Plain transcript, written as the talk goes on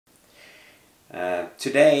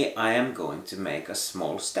Today I am going to make a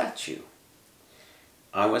small statue.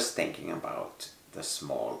 I was thinking about the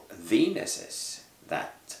small Venuses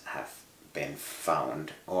that have been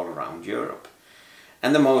found all around Europe.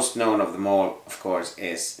 And the most known of them all, of course,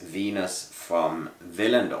 is Venus from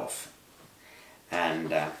Willendorf. And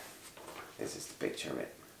this is the picture of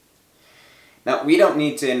it. Now, we don't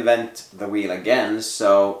need to invent the wheel again,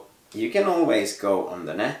 so you can always go on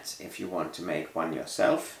the net if you want to make one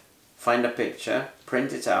yourself. Find a picture,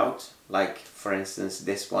 print it out, like for instance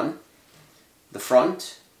this one. The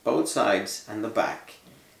front, both sides and the back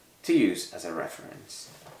to use as a reference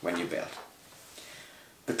when you build.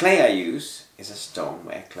 The clay I use is a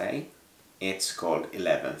Stoneware clay. It's called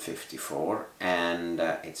 1154 and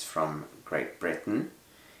it's from Great Britain.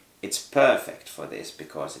 It's perfect for this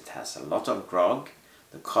because it has a lot of grog.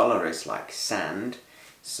 The color is like sand,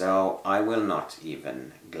 so I will not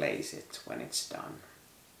even glaze it when it's done.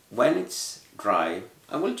 When it's dry,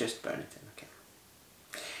 I will just burn it in. Okay.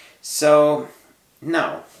 So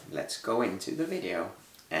now let's go into the video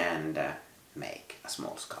and make a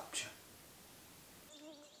small sculpture.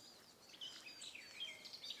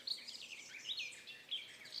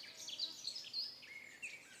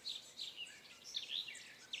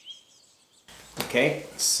 Okay,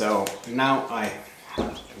 so now I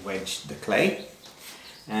have wedged the clay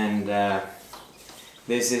and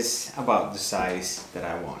this is about the size that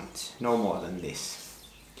I want, no more than this.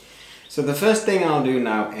 So the first thing I'll do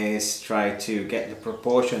now is try to get the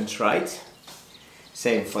proportions right.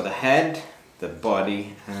 Same for the head, the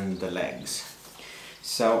body and the legs.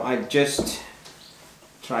 So I just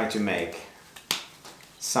try to make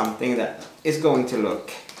something that is going to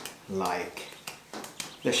look like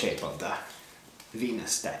the shape of the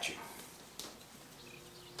Venus statue.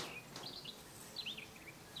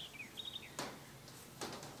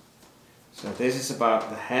 So this is about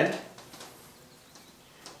the head,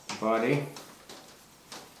 body,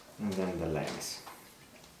 and then the legs.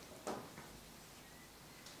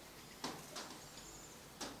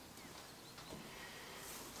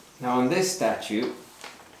 Now on this statue,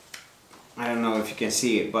 I don't know if you can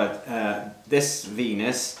see it, but this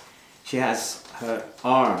Venus, she has her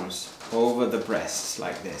arms over the breasts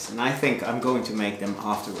like this, and I think I'm going to make them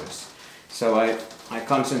afterwards. So I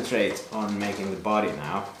concentrate on making the body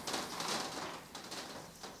now.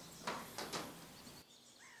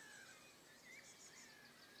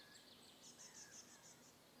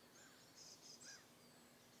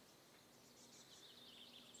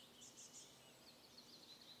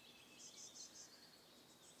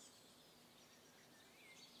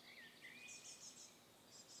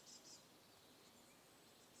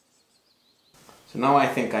 So now I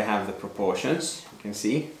think I have the proportions, you can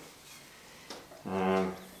see.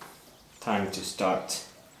 Time to start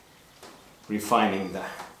refining the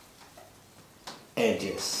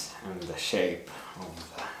edges and the shape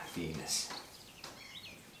of the Venus.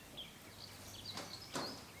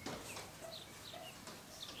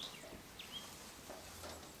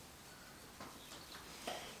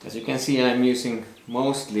 As you can see, I'm using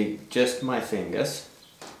mostly just my fingers.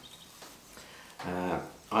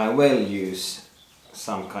 I will use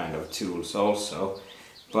some kind of tools also,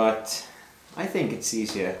 but I think it's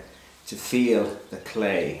easier to feel the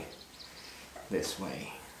clay this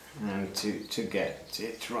way and to get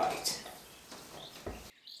it right.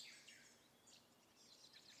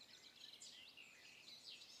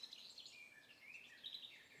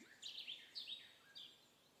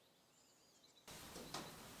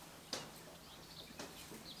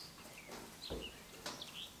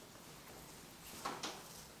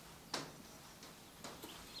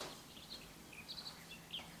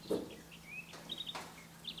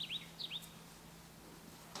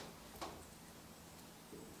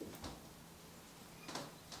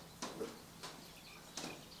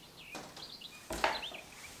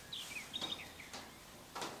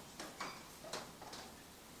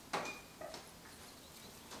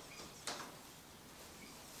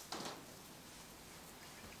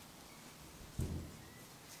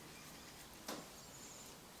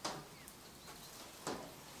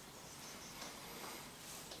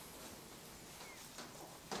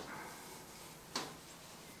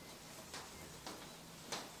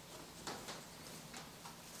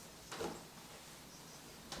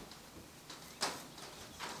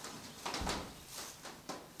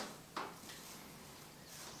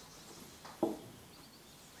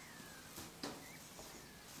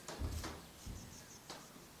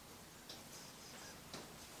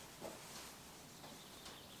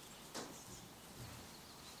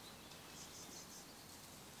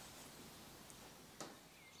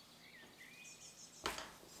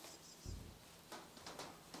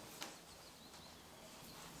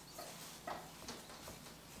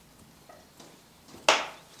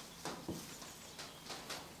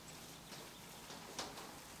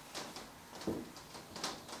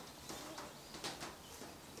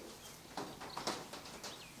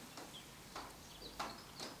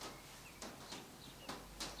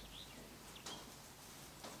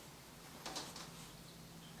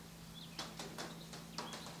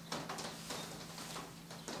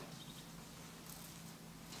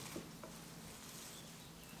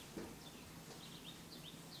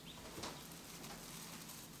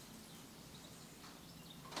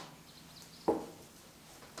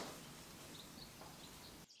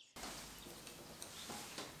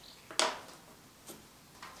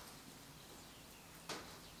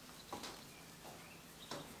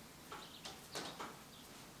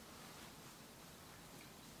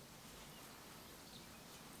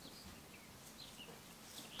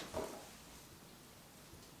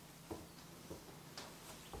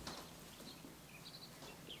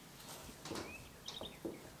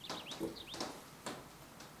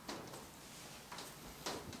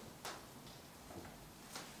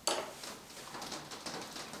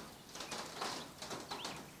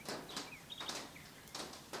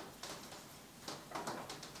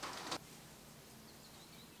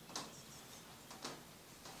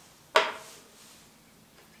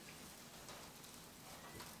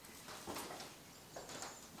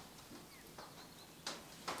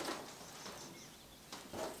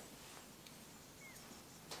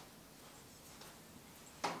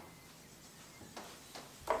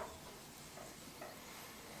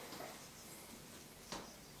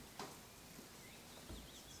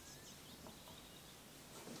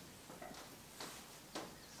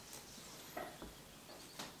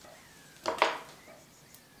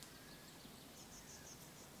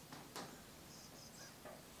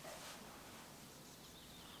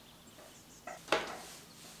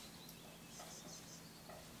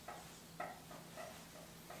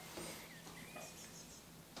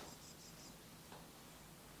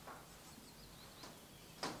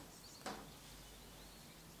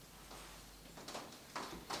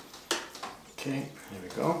 Okay, there we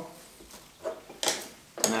go.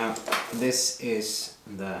 Now this is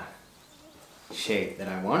the shape that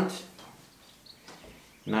I want.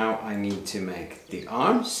 Now I need to make the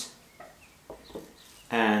arms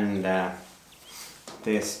and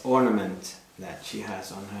this ornament that she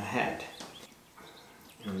has on her head.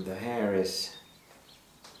 And the hair is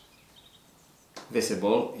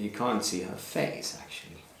visible, you can't see her face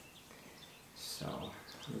actually. So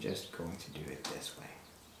I'm just going to do it this way.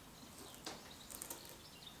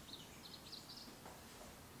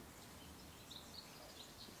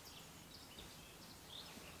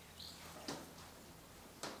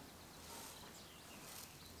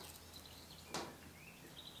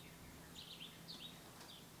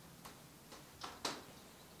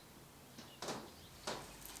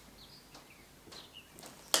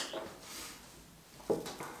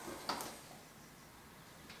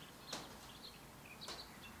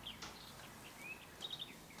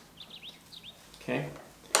 Okay,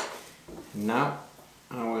 now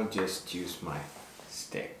I will just use my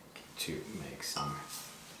stick to make some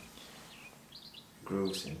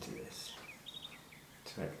grooves into this,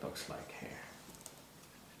 so it looks like hair.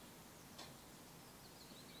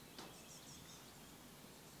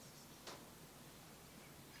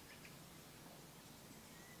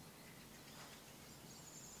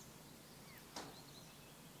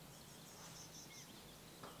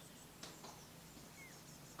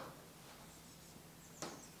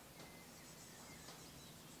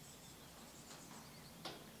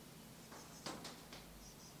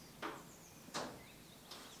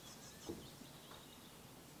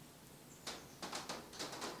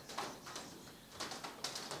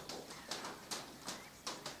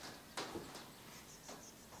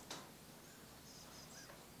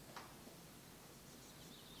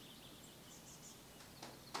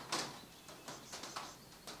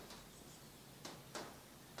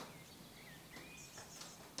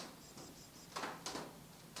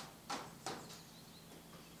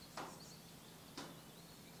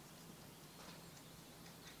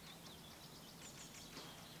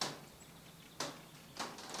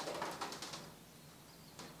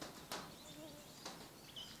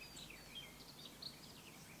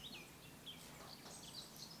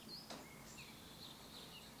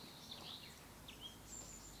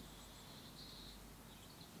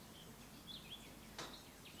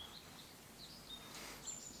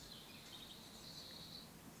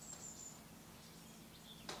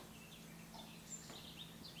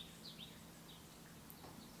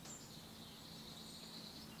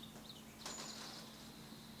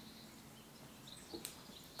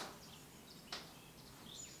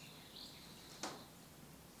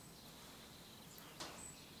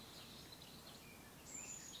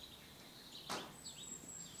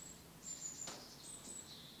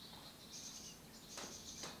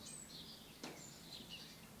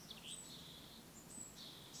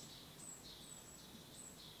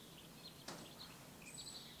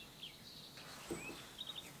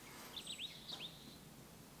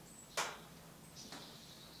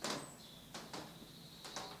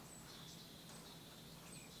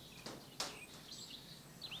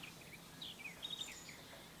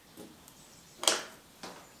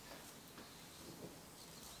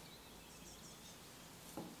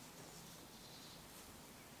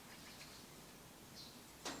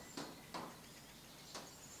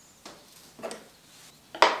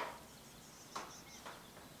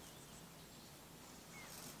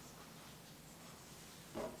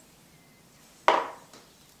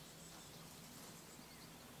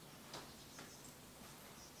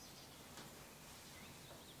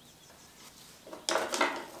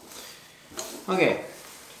 Okay,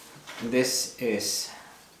 this is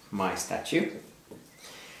my statue.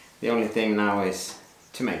 The only thing now is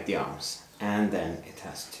to make the arms, and then it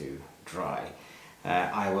has to dry.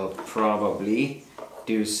 I will probably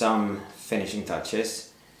do some finishing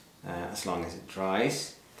touches as long as it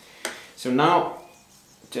dries. So now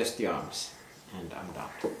just the arms and I'm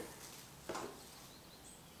done.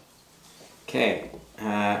 Okay,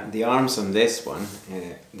 the arms on this one,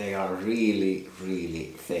 they are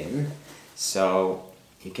really thin, so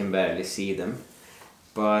you can barely see them,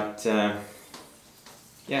 but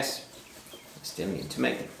yes, I still need to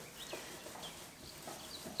make them.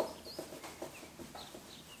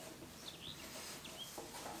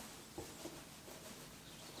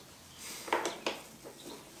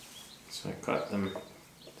 So I cut them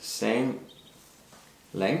the same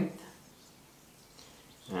length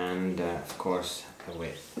and of course the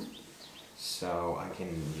width, so I can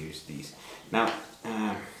use these. Now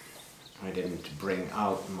I didn't bring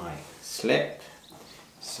out my slip,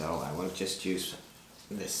 so I will just use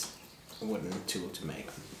this wooden tool to make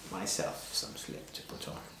myself some slip to put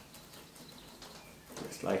on.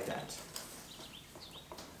 Just like that.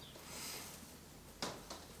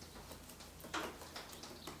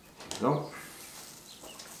 There you go.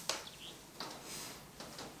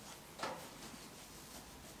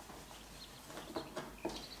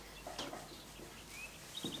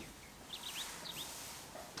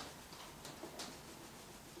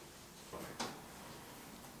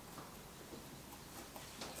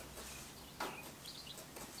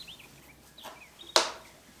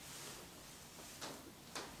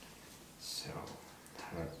 So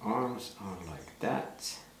her arms are like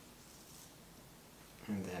that,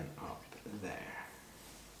 and then up there.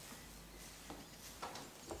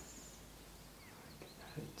 Like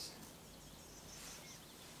that.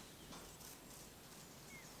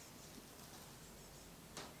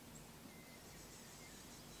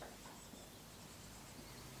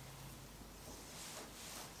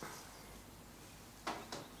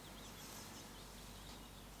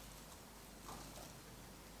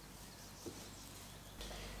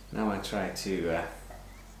 Now I try to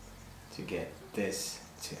get this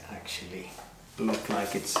to actually look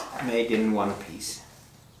like it's made in one piece.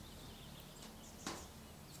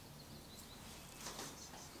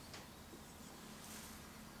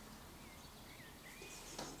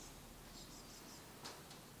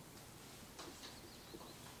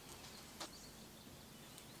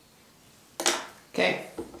 Okay,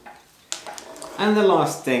 and the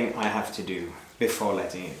last thing I have to do before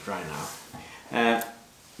letting it dry now,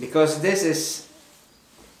 because this is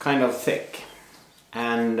kind of thick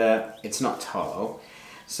and it's not hollow,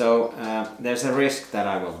 so there's a risk that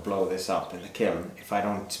I will blow this up in the kiln if I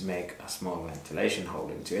don't make a small ventilation hole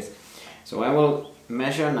into it. So I will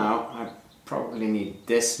measure now. I probably need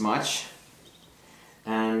this much,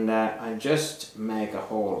 and I just make a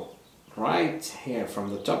hole right here from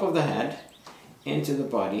the top of the head into the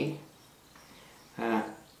body,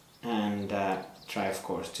 and try of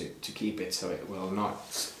course to keep it so it will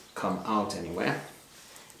not come out anywhere.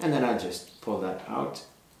 And then I just pull that out,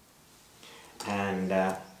 and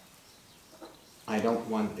I don't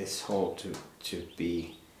want this hole to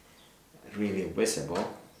be really visible,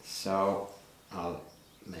 so I'll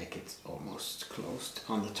make it almost closed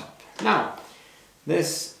on the top. Now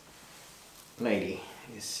this lady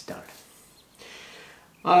is done.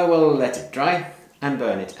 I will let it dry and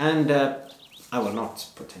burn it, and I will not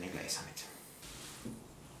put any glaze on it.